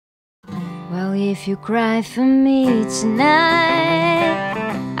Well, if you cry for me tonight,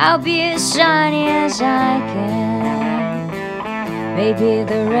 I'll be as shiny as I can. Maybe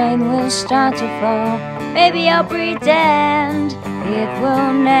the rain will start to fall. Maybe I'll pretend it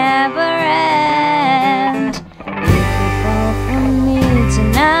will never end. If you fall for me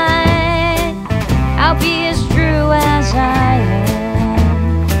tonight, I'll be as true as I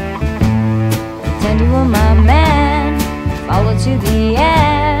am. Pretend you were my man, follow to the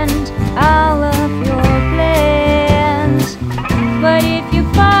end all of your plans. But if you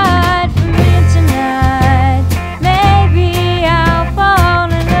fight for me tonight, maybe I'll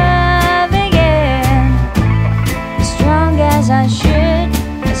fall in love again, as strong as I should,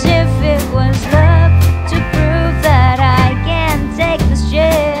 as if it was love, to prove that I can take this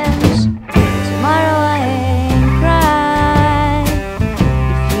chance. Tomorrow I ain't cry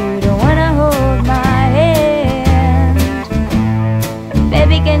if you don't wanna hold my hand.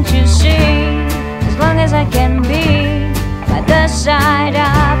 Baby, can't you see, as long as I can be